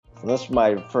And this was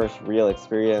my first real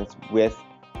experience with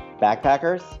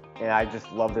backpackers, and I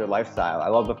just love their lifestyle. I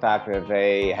love the fact that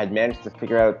they had managed to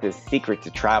figure out this secret to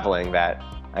traveling that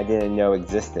I didn't know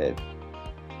existed.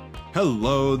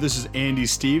 Hello, this is Andy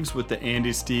Steves with the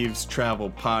Andy Steves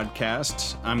Travel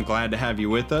Podcast. I'm glad to have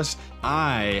you with us.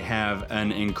 I have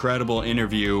an incredible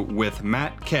interview with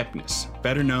Matt Kepnes,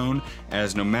 better known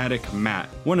as Nomadic Matt,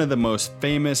 one of the most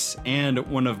famous and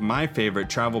one of my favorite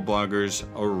travel bloggers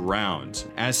around.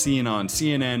 As seen on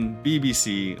CNN,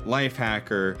 BBC,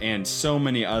 Lifehacker, and so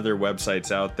many other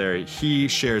websites out there, he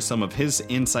shares some of his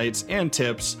insights and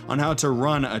tips on how to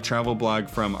run a travel blog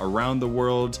from around the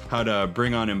world, how to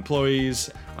bring on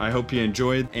employees. I hope you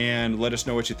enjoyed, and let us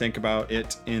know what you think about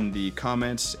it in the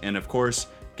comments. And of course,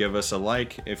 give us a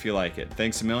like if you like it.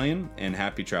 Thanks a million, and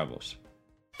happy travels.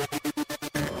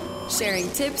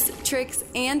 Sharing tips, tricks,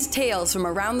 and tales from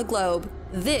around the globe,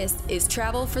 this is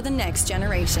Travel for the Next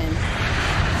Generation.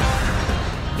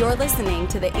 You're listening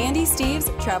to the Andy Steves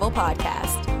Travel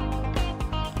Podcast.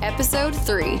 Episode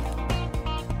 3.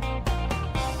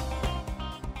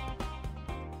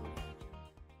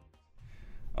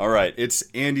 All right, it's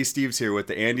Andy Steves here with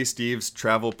the Andy Steves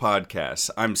Travel Podcast.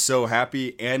 I'm so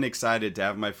happy and excited to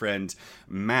have my friend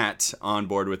Matt on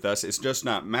board with us. It's just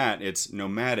not Matt, it's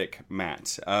Nomadic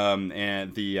Matt,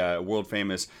 and the world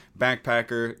famous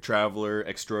backpacker, traveler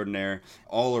extraordinaire,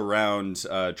 all around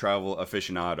travel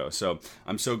aficionado. So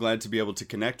I'm so glad to be able to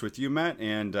connect with you, Matt,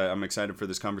 and I'm excited for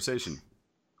this conversation.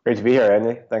 Great to be here,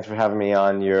 Andy. Thanks for having me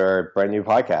on your brand new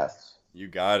podcast. You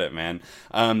got it, man.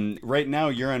 Right now,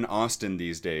 you're in Austin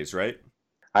these days, right?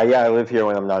 I live here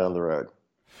when I'm not on the road.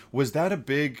 Was that a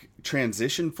big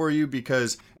transition for you?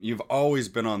 Because you've always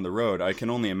been on the road. I can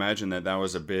only imagine that that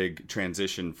was a big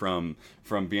transition from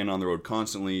being on the road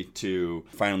constantly to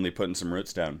finally putting some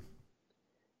roots down.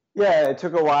 Yeah, it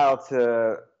took a while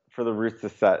for the roots to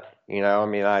set.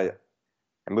 I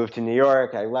moved to New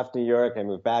York. I left New York. I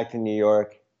moved back to New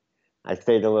York. I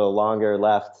stayed a little longer,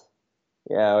 left.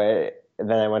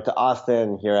 Then I went to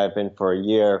Austin. Here I've been for a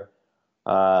year.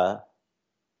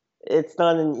 It's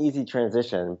not an easy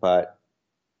transition, but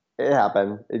it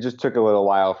happened. It just took a little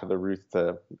while for the roots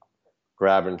to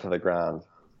grab into the ground.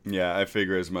 Yeah, I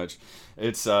figure as much.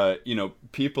 It's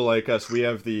people like us. We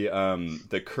have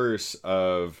the curse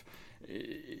of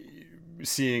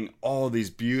seeing all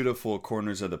these beautiful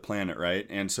corners of the planet, right?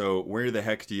 And so where the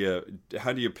heck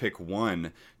how do you pick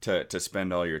one to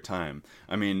spend all your time?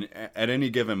 I mean, at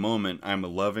any given moment, I'm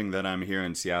loving that I'm here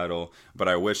in Seattle, but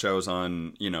I wish I was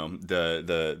on,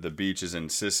 the beaches in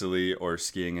Sicily or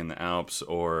skiing in the Alps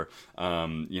or,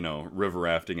 river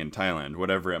rafting in Thailand,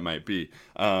 whatever it might be.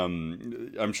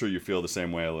 I'm sure you feel the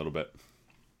same way a little bit.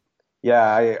 Yeah,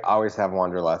 I always have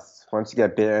wanderlust. Once you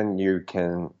get bitten, you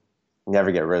can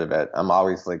never get rid of it. I'm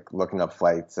always looking up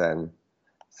flights and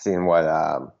seeing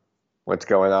what's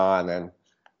going on and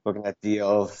looking at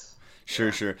deals.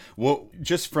 Sure. Well,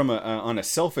 just from on a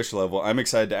selfish level, I'm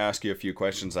excited to ask you a few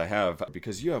questions I have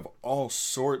because you have all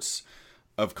sorts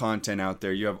of content out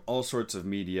there. You have all sorts of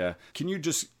media. Can you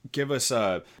just give us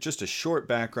just a short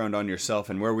background on yourself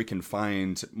and where we can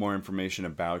find more information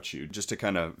about you, just to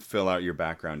kind of fill out your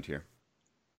background here?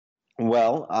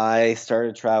 Well, I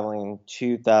started traveling in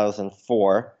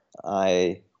 2004.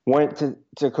 I went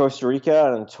to Costa Rica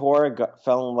on a tour,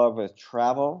 fell in love with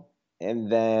travel,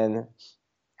 and then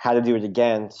had to do it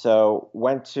again. So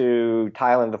went to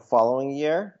Thailand the following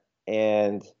year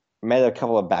and met a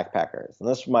couple of backpackers. And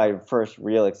this was my first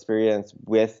real experience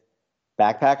with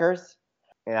backpackers,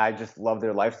 and I just love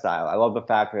their lifestyle. I love the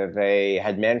fact that they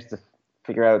had managed to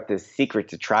figure out this secret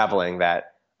to traveling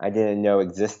that I didn't know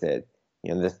existed.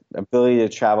 This ability to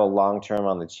travel long-term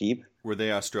on the cheap. Were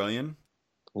they Australian?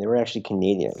 They were actually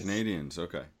Canadians. Canadians,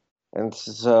 okay. And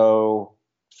so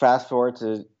fast forward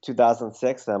to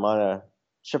 2006, I'm on a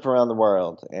trip around the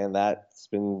world, and that's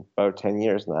been about 10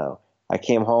 years now. I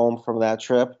came home from that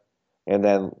trip and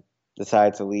then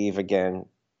decided to leave again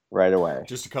right away.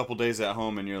 Just a couple days at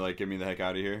home and you're like, get me the heck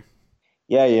out of here?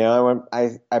 Yeah,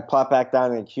 I plopped back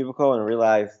down in a cubicle and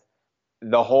realized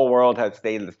the whole world had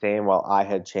stayed the same while I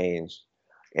had changed.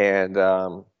 And,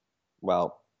 I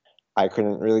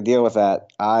couldn't really deal with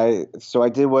that. So I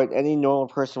did what any normal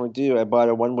person would do. I bought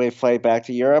a one-way flight back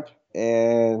to Europe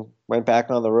and went back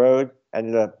on the road,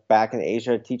 ended up back in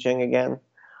Asia teaching again.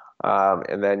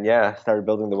 And then, started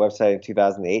building the website in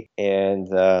 2008. And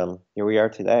here we are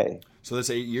today. So that's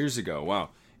 8 years ago.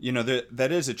 Wow.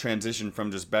 That is a transition from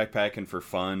just backpacking for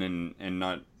fun and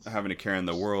not having a care in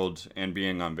the world and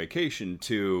being on vacation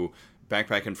to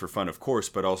backpacking for fun, of course,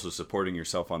 but also supporting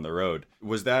yourself on the road.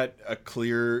 Was that a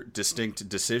clear, distinct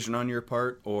decision on your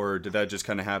part, or did that just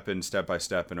kind of happen step by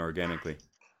step and organically?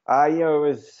 It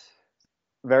was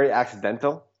very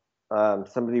accidental.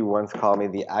 Somebody once called me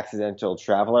the accidental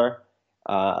traveler,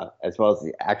 as well as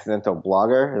the accidental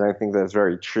blogger, and I think that's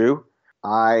very true.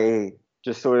 I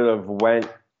just sort of went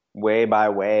way by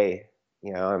way.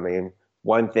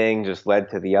 One thing just led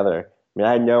to the other. I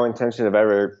had no intention of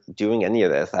ever doing any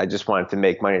of this. I just wanted to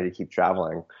make money to keep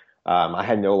traveling. I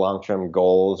had no long-term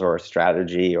goals or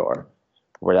strategy or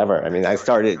whatever. I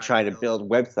started trying to build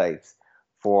websites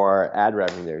for ad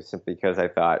revenue simply because I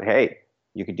thought, hey,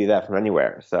 you could do that from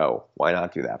anywhere. So why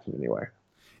not do that from anywhere?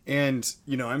 And,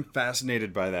 I'm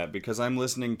fascinated by that because I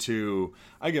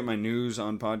get my news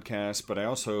on podcasts, but I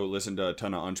also listen to a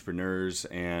ton of entrepreneurs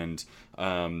and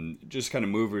just kind of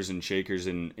movers and shakers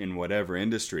in whatever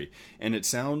industry. And it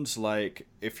sounds like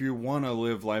if you want to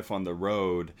live life on the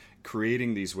road,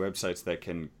 creating these websites that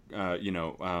can,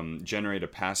 generate a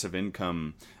passive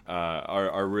income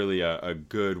are really a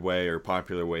good way or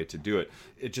popular way to do it.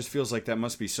 It just feels like that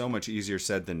must be so much easier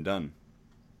said than done.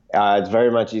 It's very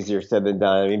much easier said than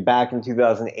done. Back in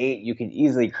 2008, you could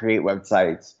easily create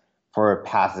websites for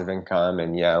passive income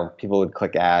and, people would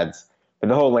click ads. But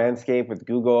the whole landscape with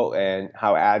Google and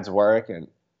how ads work and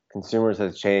consumers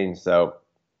has changed. So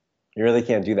you really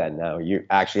can't do that now. You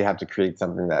actually have to create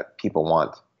something that people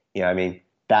want.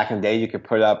 Back in the day, you could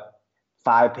put up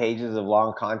 5 pages of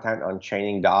long content on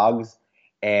training dogs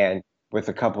and with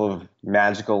a couple of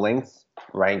magical links,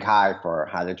 rank high for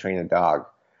how to train a dog.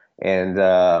 And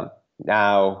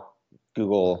now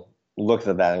Google looks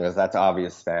at that and goes, that's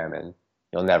obvious spam, and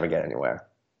you'll never get anywhere.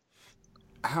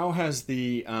 How has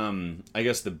the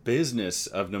business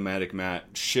of Nomadic Matt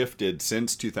shifted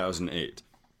since 2008?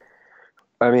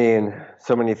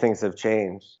 So many things have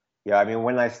changed.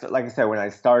 When I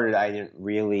started, I didn't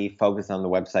really focus on the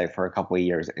website for a couple of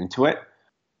years into it.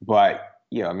 But,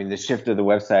 the shift of the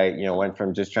website, went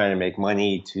from just trying to make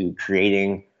money to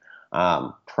creating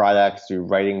products, to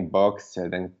writing books, to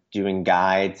then doing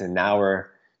guides, and now we're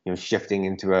shifting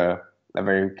into a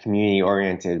very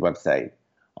community-oriented website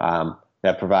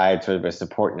that provides sort of a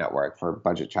support network for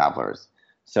budget travelers.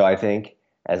 So I think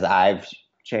as I've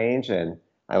changed and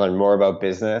I learned more about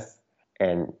business,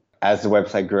 and as the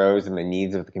website grows and the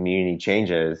needs of the community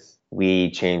changes,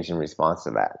 we change in response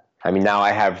to that. Now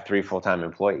I have 3 full-time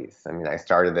employees. I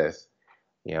started this,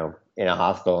 in a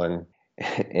hostel in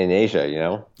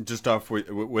Asia, Just off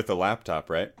with a laptop,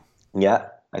 right? Yeah,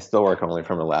 I still work only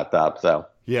from a laptop, so.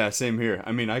 Yeah, same here.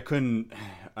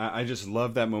 I just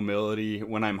love that mobility.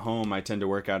 When I'm home, I tend to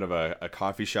work out of a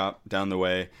coffee shop down the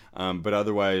way. But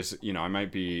otherwise, I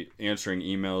might be answering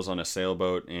emails on a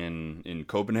sailboat in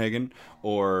Copenhagen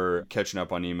or catching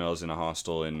up on emails in a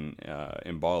hostel in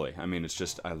Bali. It's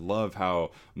just, I love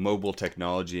how mobile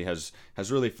technology has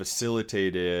really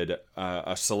facilitated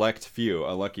a select few,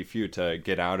 a lucky few, to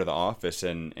get out of the office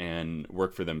and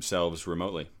work for themselves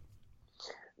remotely.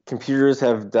 Computers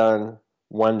have done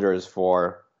wonders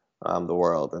for the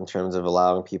world in terms of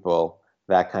allowing people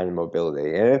that kind of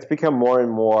mobility. And it's become more and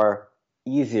more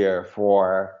easier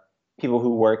for people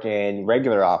who work in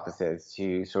regular offices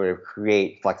to sort of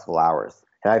create flexible hours.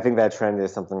 And I think that trend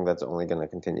is something that's only going to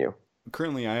continue.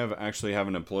 Currently, I have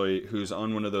an employee who's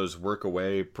on one of those work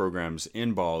away programs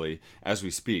in Bali as we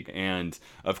speak. And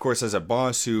of course, as a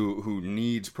boss who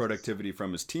needs productivity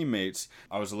from his teammates,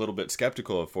 I was a little bit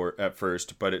skeptical at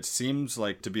first, but it seems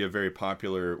like to be a very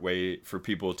popular way for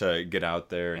people to get out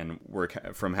there and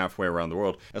work from halfway around the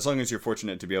world. As long as you're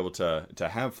fortunate to be able to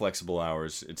have flexible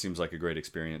hours, it seems like a great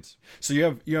experience. So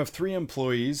you have 3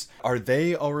 employees. Are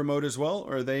they all remote as well,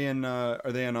 or are they in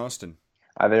Austin?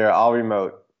 They're all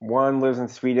remote. One lives in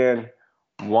Sweden,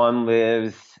 one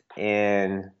lives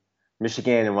in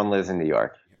Michigan, and one lives in New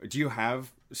York. Do you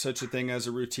have such a thing as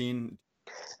a routine?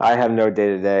 I have no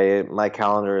day-to-day. My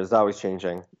calendar is always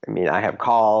changing. I have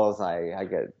calls, I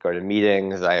go to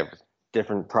meetings, I have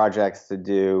different projects to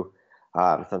do.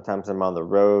 Sometimes I'm on the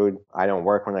road. I don't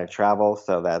work when I travel,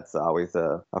 so that's always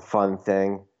a fun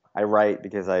thing. I write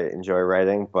because I enjoy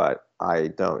writing, but I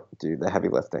don't do the heavy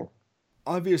lifting.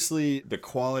 Obviously, the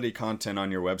quality content on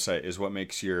your website is what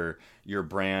makes your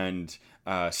brand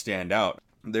stand out.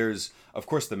 There's, of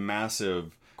course, the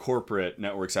massive corporate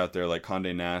networks out there like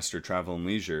Condé Nast or Travel and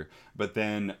Leisure. But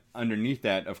then underneath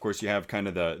that, of course, you have kind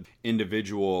of the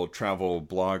individual travel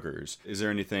bloggers. Is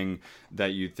there anything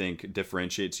that you think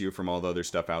differentiates you from all the other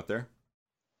stuff out there?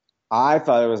 I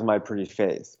thought it was my pretty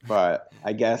face, but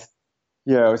I guess,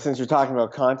 since you're talking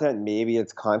about content, maybe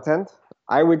it's content.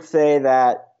 I would say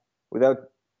that without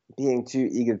being too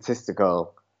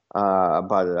egotistical,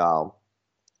 about it all.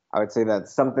 I would say that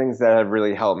some things that have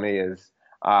really helped me is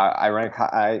I rank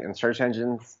high in search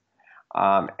engines,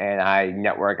 and I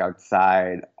network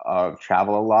outside of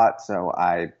travel a lot. So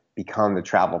I become the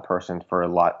travel person for a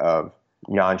lot of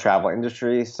non-travel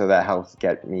industries. So that helps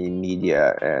get me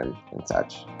media and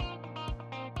such.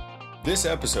 This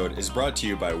episode is brought to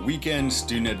you by Weekend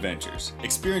Student Adventures.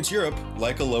 Experience Europe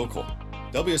like a local.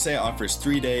 WSA offers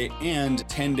 3-day and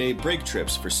 10-day break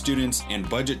trips for students and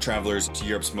budget travelers to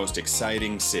Europe's most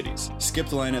exciting cities. Skip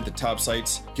the line at the top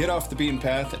sites, get off the beaten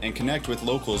path, and connect with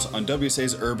locals on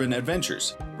WSA's urban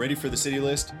adventures. Ready for the city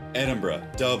list? Edinburgh,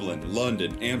 Dublin,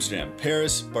 London, Amsterdam,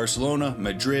 Paris, Barcelona,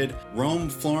 Madrid, Rome,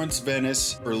 Florence,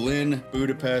 Venice, Berlin,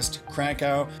 Budapest,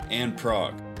 Krakow, and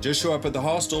Prague. Just show up at the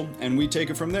hostel and we take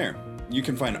it from there. You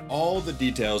can find all the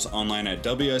details online at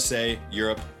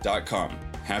wsaeurope.com.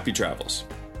 Happy travels.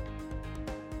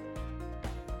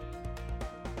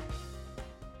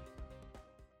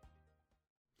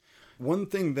 One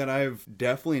thing that I've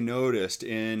definitely noticed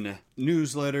in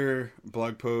newsletter,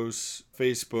 blog posts,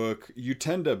 Facebook, you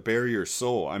tend to bare your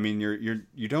soul. I mean,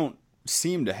 you don't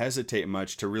seem to hesitate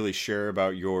much to really share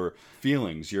about your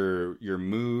feelings, your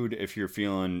mood, if you're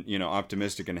feeling,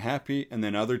 optimistic and happy. And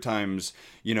then other times,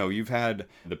 you've had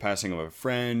the passing of a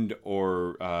friend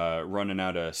or running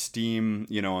out of steam,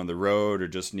 on the road or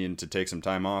just needing to take some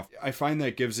time off. I find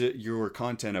that gives your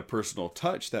content a personal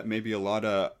touch that maybe a lot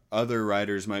of other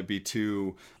writers might be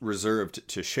too reserved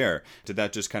to share. Did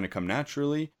that just kind of come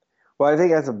naturally? Well, I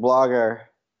think as a blogger,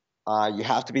 you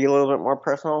have to be a little bit more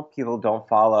personal. People don't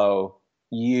follow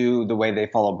you the way they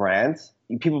follow brands.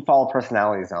 People follow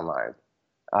personalities online.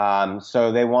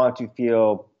 So they want to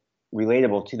feel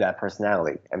relatable to that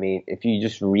personality. I mean, if you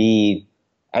just read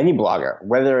any blogger,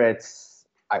 whether it's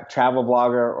a travel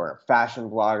blogger or a fashion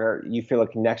blogger, you feel a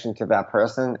connection to that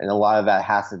person. And a lot of that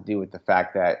has to do with the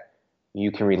fact that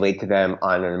you can relate to them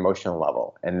on an emotional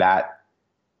level. And that,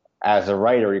 as a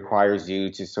writer, requires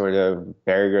you to sort of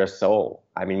bare your soul.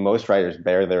 I mean, most writers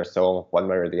bare their soul one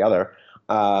way or the other.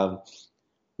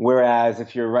 Whereas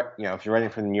if you're writing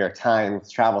for the New York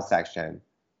Times travel section,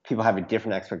 people have a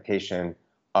different expectation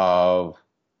of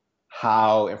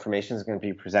how information is going to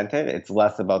be presented. It's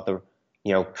less about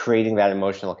creating that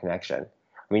emotional connection.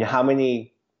 I mean, how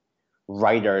many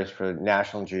writers for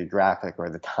National Geographic or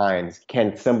the Times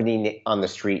can somebody on the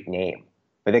street name?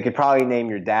 But they could probably name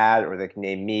your dad, or they can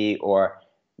name me, or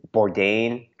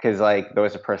Bourdain, because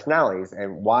those are personalities.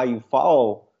 And why you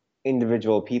follow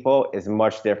individual people is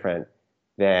much different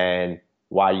than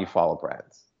why you follow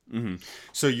brands. Mm-hmm.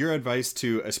 So your advice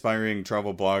to aspiring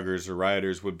travel bloggers or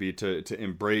writers would be to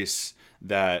embrace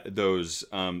those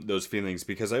feelings,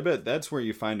 because I bet that's where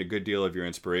you find a good deal of your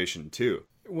inspiration too.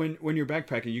 When you're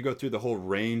backpacking, you go through the whole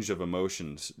range of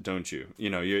emotions, don't you?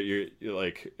 You're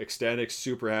like ecstatic,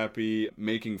 super happy,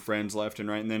 making friends left and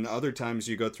right, and then other times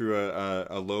you go through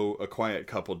a quiet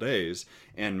couple days,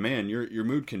 and man, your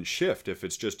mood can shift if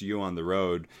it's just you on the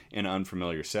road in an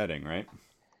unfamiliar setting, right?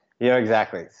 Yeah,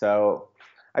 exactly. So,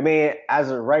 I mean, as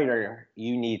a writer,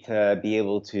 you need to be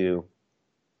able to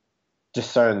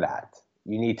discern that.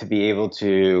 You need to be able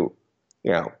to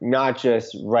not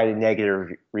just write a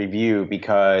negative review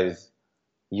because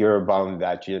you're bummed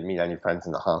that you didn't meet any friends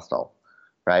in the hostel,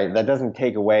 right? That doesn't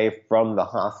take away from the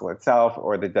hostel itself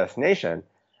or the destination.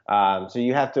 So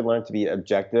you have to learn to be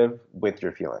objective with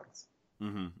your feelings.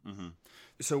 Mm-hmm, mm-hmm.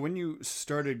 So when you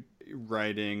started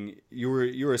writing, you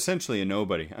were essentially a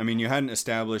nobody. I mean, you hadn't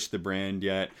established the brand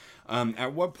yet.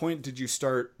 At what point did you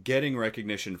start getting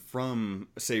recognition from,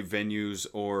 say, venues,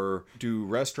 or do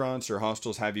restaurants or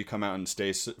hostels have you come out and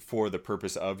stay for the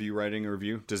purpose of you writing a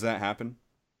review? Does that happen?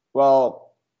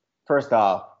 Well, first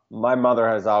off, my mother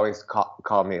has always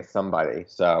called me somebody,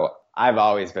 so I've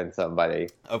always been somebody.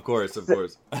 Of course. Let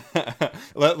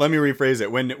me rephrase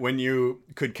it. When you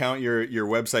could count your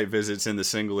website visits in the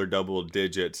single or double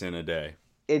digits in a day.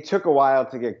 It took a while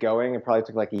to get going. It probably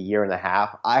took like a year and a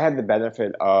half. I had the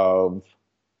benefit of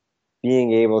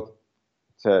being able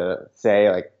to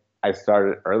say, I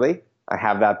started early. I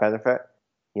have that benefit.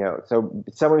 So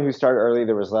someone who started early,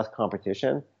 there was less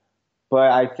competition.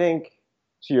 But I think,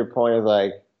 to your point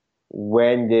of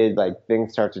when did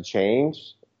things start to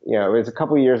change? It was a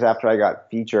couple of years after I got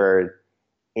featured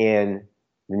in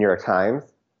the New York Times.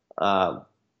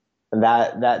 And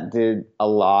that did a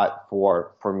lot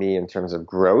for me in terms of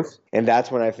growth. And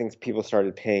that's when I think people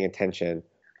started paying attention.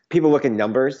 People look at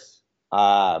numbers.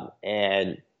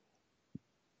 And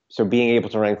so being able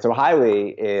to rank so highly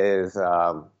is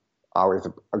always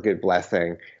a good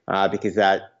blessing, because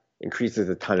that increases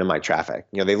a ton of my traffic.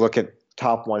 They look at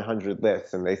top 100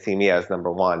 lists and they see me as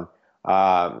number one.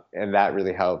 And that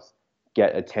really helps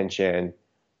get attention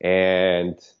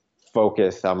and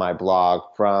focus on my blog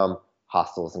from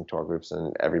hostels and tour groups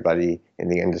and everybody in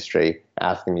the industry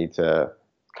asking me to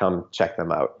come check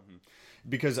them out.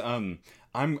 Because I'm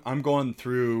going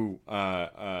through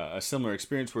a similar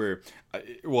experience where,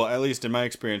 well, at least in my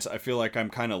experience, I feel like I'm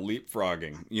kind of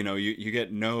leapfrogging. You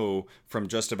get no from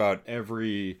just about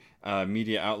every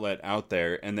media outlet out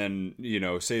there, and then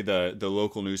say the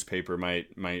local newspaper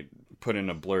might put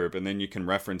in a blurb, and then you can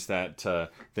reference that to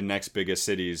the next biggest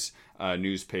city's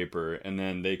newspaper, and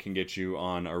then they can get you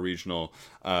on a regional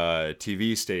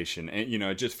TV station. And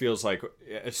it just feels like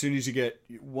as soon as you get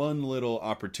one little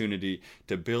opportunity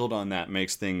to build on that,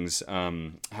 makes things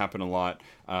happen a lot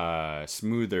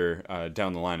smoother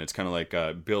down the line. It's kind of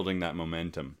like building that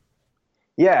momentum.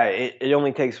 Yeah, it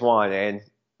only takes one, and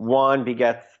one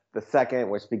begets the second,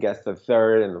 which begets the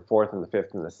third, and the fourth, and the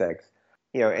fifth, and the sixth.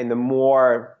 And the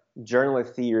more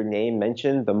journalists see your name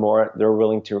mentioned, the more they're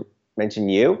willing to mention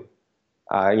you.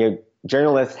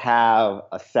 Journalists have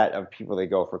a set of people they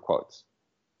go for quotes,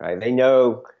 right? They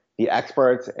know the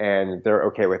experts, and they're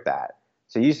okay with that.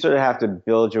 So you sort of have to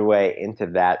build your way into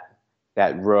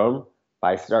that room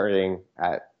by starting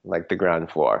at like the ground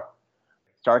floor.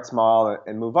 Start small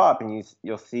and move up, and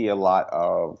you'll see a lot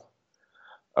of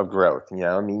growth.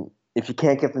 If you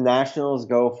can't get the nationals,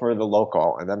 go for the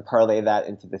local, and then parlay that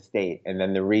into the state, and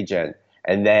then the region,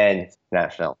 and then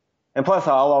national. And plus,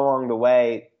 all along the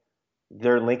way,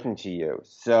 they're linking to you.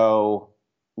 So,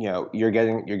 you're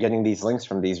getting these links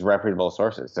from these reputable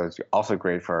sources. So it's also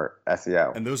great for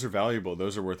SEO. And those are valuable.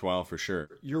 Those are worthwhile for sure.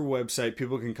 Your website,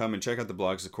 people can come and check out the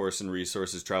blogs, of course, and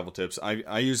resources, travel tips.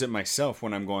 I use it myself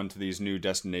when I'm going to these new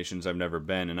destinations I've never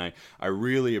been. And I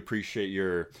really appreciate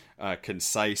your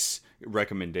concise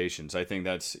recommendations. I think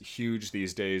that's huge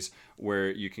these days,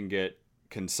 where you can get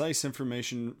concise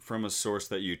information from a source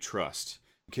that you trust.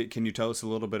 Can you tell us a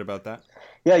little bit about that?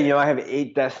 Yeah, I have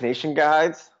 8 destination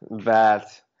guides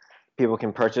that people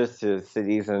can purchase to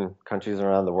cities and countries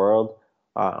around the world.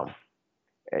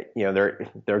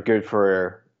 They're good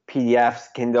for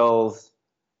PDFs, Kindles,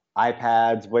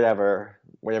 iPads, whatever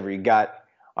you got.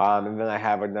 And then I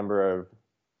have a number of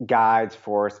guides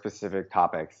for specific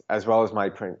topics, as well as my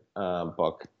print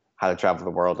book, How to Travel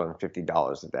the World on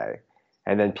 $50 a Day.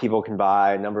 And then people can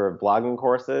buy a number of blogging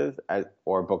courses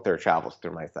or book their travels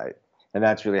through my site. And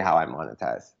that's really how I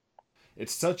monetize.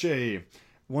 It's such a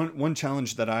one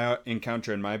challenge that I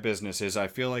encounter in my business is I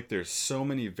feel like there's so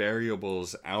many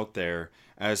variables out there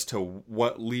as to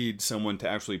what leads someone to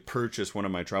actually purchase one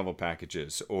of my travel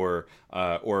packages or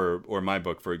my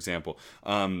book, for example.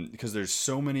 Because there's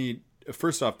so many.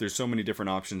 First off, there's so many different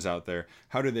options out there.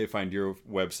 How do they find your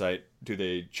website? Do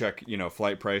they check,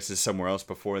 flight prices somewhere else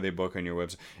before they book on your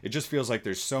website? It just feels like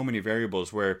there's so many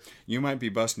variables where you might be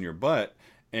busting your butt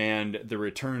and the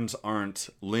returns aren't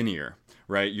linear,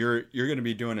 right? You're going to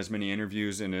be doing as many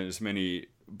interviews and as many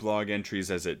blog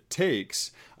entries as it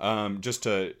takes just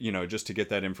to get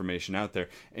that information out there.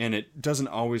 And it doesn't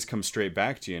always come straight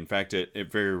back to you. In fact,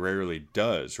 it very rarely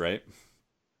does, right?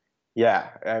 Yeah,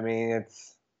 I mean,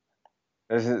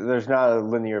 there's not a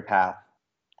linear path,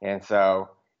 and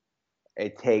so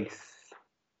it takes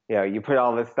you put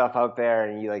all this stuff out there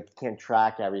and you can't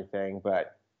track everything,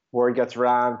 but word gets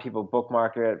around, people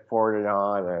bookmark it, forward it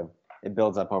on, and it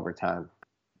builds up over time.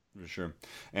 For sure.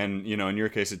 And in your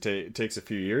case it takes a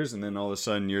few years, and then all of a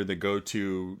sudden you're the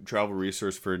go-to travel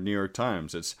resource for New York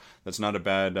Times. That's not a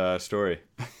bad story.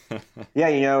 Yeah,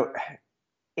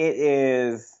 it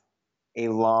is a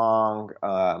long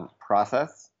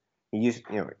process.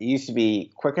 It used to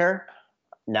be quicker.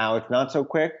 Now it's not so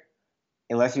quick,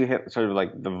 unless you hit sort of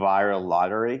like the viral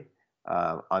lottery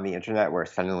on the internet, where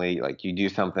suddenly you do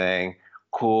something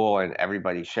cool and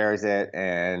everybody shares it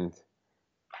and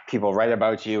people write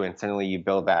about you, and suddenly you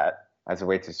build that as a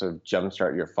way to sort of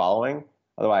jumpstart your following.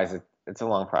 Otherwise, it's a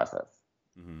long process.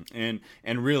 Mm-hmm.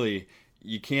 And really,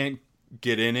 you can't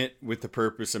get in it with the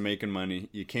purpose of making money.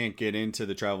 You can't get into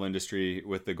the travel industry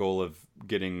with the goal of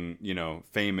getting,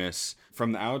 famous.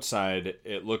 From the outside,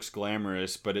 it looks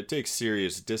glamorous, but it takes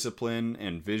serious discipline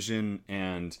and vision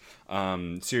and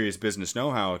serious business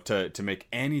know-how to make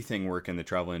anything work in the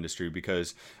travel industry,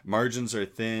 because margins are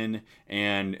thin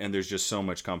and there's just so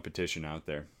much competition out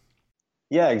there.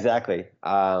 Yeah, exactly.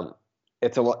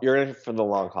 You're in it for the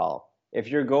long haul. If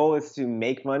your goal is to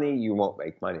make money, you won't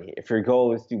make money. If your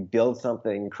goal is to build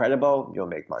something incredible, you'll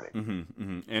make money. Mm-hmm,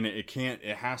 mm-hmm. And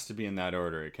it has to be in that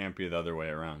order. It can't be the other way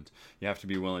around. You have to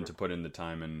be willing to put in the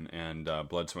time and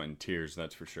blood, sweat, and tears.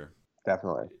 That's for sure.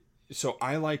 Definitely. So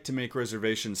I like to make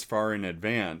reservations far in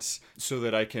advance so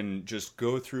that I can just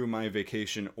go through my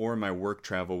vacation or my work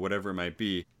travel, whatever it might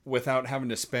be, without having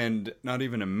to spend not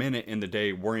even a minute in the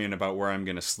day worrying about where I'm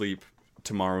going to sleep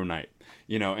tomorrow night.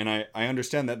 And I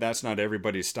understand that that's not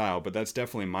everybody's style, but that's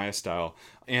definitely my style.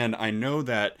 And I know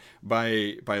that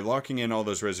by locking in all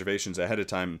those reservations ahead of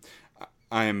time,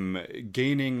 I'm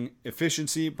gaining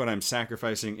efficiency, but I'm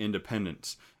sacrificing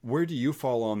independence. Where do you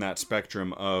fall on that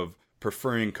spectrum of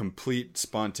preferring complete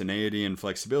spontaneity and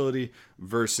flexibility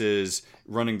versus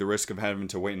running the risk of having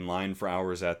to wait in line for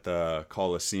hours at the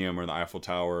Coliseum or the Eiffel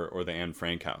Tower or the Anne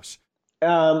Frank House?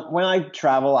 When I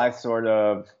travel, I sort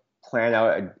of plan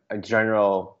out a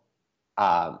general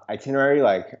itinerary.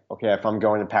 Like, okay, if I'm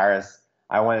going to Paris,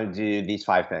 I want to do these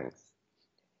 5 things.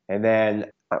 And then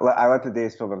I let the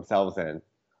days fill themselves in.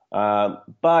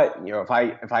 But if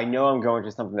I know I'm going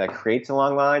to something that creates a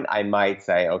long line, I might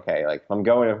say, okay, like if I'm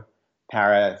going to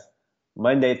Paris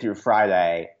Monday through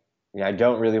Friday, I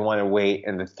don't really want to wait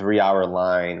in the 3-hour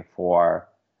line for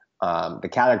the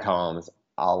catacombs.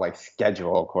 I'll like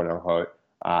schedule, quote unquote,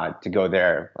 to go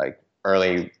there like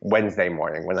early Wednesday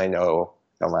morning when I know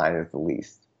the line is the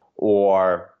least,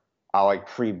 or I'll like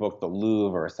pre-book the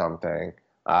Louvre or something,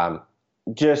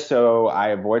 just so I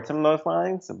avoid some of those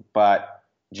lines. But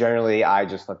generally, I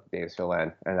just let the days fill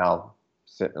in, and I'll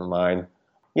sit in line.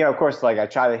 Of course, like I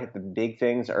try to hit the big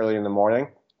things early in the morning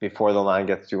before the line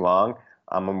gets too long.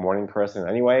 I'm a morning person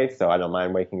anyway, so I don't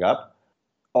mind waking up.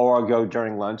 Or I'll go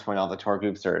during lunch when all the tour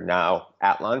groups are now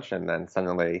at lunch, and then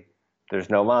suddenly there's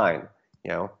no line.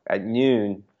 At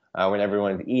noon, when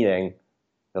everyone's eating,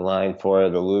 the line for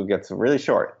the Louvre gets really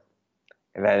short.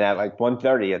 And then at like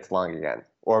 1:30, it's long again.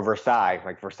 Or Versailles,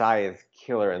 like Versailles is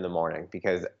killer in the morning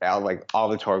because all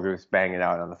the tour groups bang it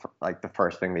out on the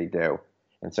first thing they do.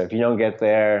 And so if you don't get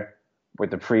there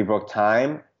with the pre-booked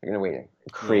time, you're gonna wait a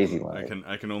crazy line.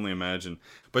 I can only imagine.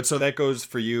 But so that goes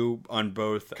for you on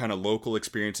both kind of local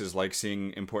experiences like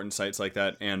seeing important sites like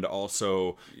that, and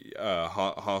also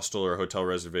hostel or hotel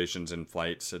reservations and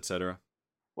flights, etc.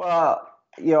 Well,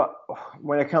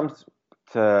 when it comes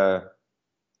to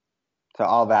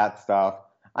all that stuff,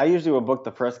 I usually will book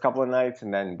the first couple of nights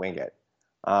and then wing it.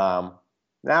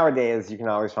 Nowadays, you can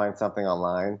always find something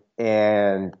online,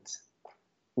 and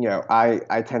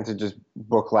I tend to just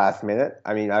book last minute.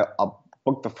 I mean, I'll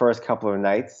book the first couple of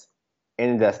nights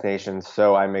in a destination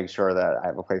so I make sure that I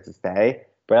have a place to stay.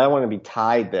 But I don't want to be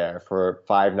tied there for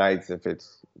 5 nights if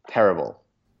it's terrible.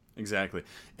 Exactly.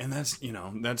 And that's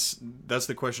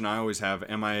the question I always have.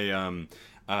 Am I,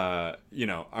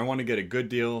 I want to get a good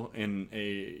deal in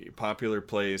a popular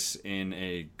place, in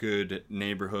a good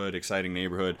neighborhood, exciting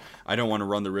neighborhood. I don't want to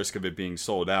run the risk of it being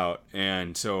sold out.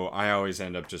 And so I always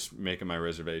end up just making my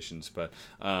reservations. But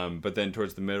then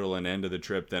towards the middle and end of the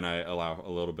trip, then I allow a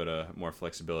little bit of more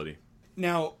flexibility.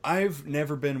 Now, I've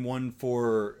never been one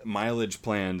for mileage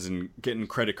plans and getting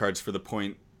credit cards for the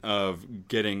point of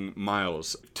getting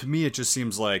miles. To me, it just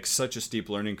seems like such a steep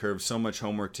learning curve, so much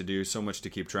homework to do, so much to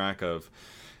keep track of.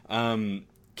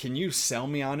 Can you sell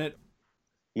me on it?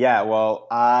 Yeah, well,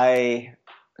 I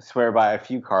swear by a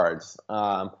few cards.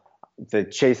 The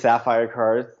Chase Sapphire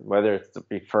cards, whether it's the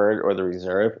preferred or the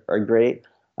reserve, are great.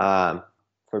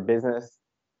 For business,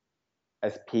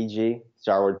 SPG,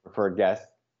 Starwood Preferred Guest,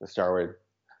 the Starwood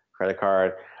credit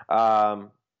card.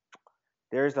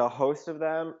 There's a host of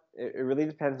them. It really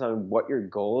depends on what your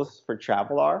goals for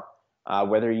travel are,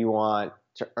 whether you want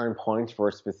to earn points for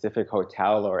a specific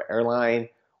hotel or airline,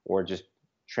 or just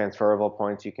transferable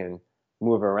points you can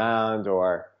move around,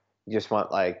 or you just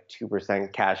want like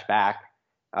 2% cash back.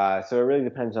 So it really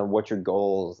depends on what your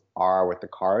goals are with the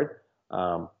card.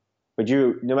 But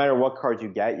no matter what card you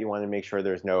get, you want to make sure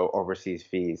there's no overseas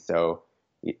fees, so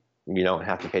you don't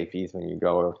have to pay fees when you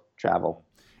go travel.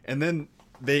 And then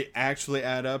they actually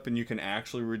add up, and you can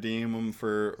actually redeem them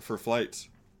for flights.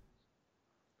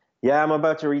 Yeah, I'm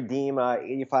about to redeem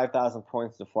 85,000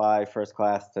 points to fly first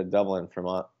class to Dublin from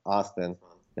Austin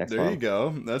next month. There you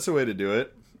go. That's a way to do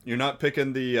it. You're not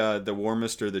picking the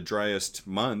warmest or the driest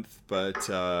month, but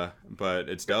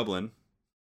it's Dublin.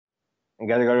 I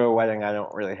got to go to a wedding. I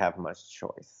don't really have much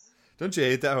choice. Don't you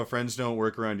hate that how friends don't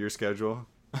work around your schedule?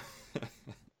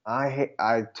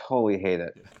 I totally hate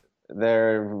it.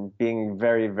 They're being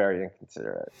very, very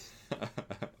inconsiderate.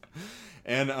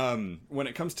 And when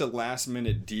it comes to last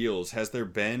minute deals, has there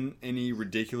been any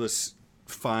ridiculous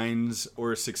finds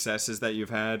or successes that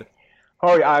you've had?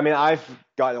 Oh, yeah. I mean, I've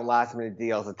gotten last minute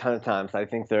deals a ton of times. I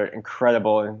think they're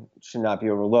incredible and should not be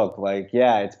overlooked. Like,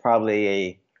 yeah, it's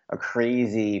probably a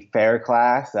crazy fare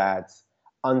class that's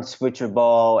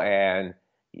unswitchable and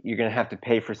you're going to have to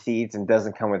pay for seats and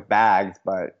doesn't come with bags,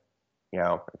 but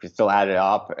if you still add it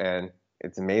up and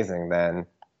it's amazing, then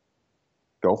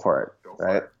go for it,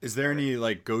 right? Is there any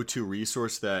like go-to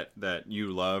resource that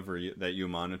you love or that you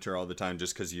monitor all the time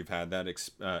just because you've had that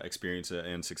experience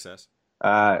and success?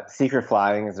 Secret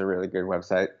Flying is a really good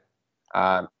website,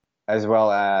 as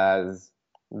well as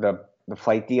the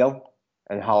Flight Deal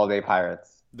and Holiday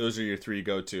Pirates. Those are your three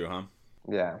go-to, huh?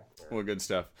 Yeah. Well, good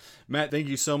stuff. Matt, thank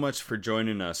you so much for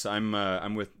joining us.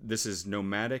 This is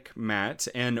Nomadic Matt.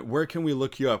 And where can we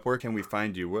look you up? Where can we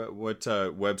find you? What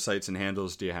websites and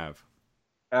handles do you have?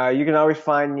 You can always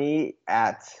find me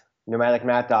at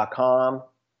nomadicmatt.com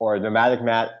or Nomadic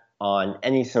Matt on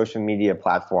any social media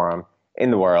platform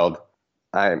in the world.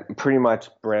 I'm pretty much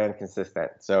brand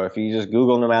consistent. So if you just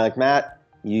Google Nomadic Matt,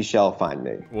 you shall find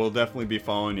me. We'll definitely be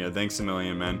following you. Thanks a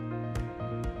million, man.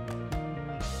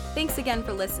 Thanks again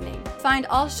for listening. Find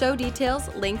all show details,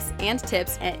 links, and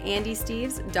tips at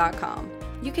andysteves.com.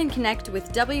 You can connect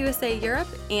with WSA Europe,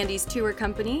 Andy's tour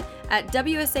company, at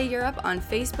WSA Europe on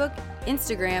Facebook,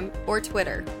 Instagram, or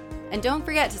Twitter. And don't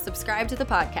forget to subscribe to the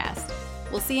podcast.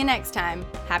 We'll see you next time.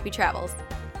 Happy travels.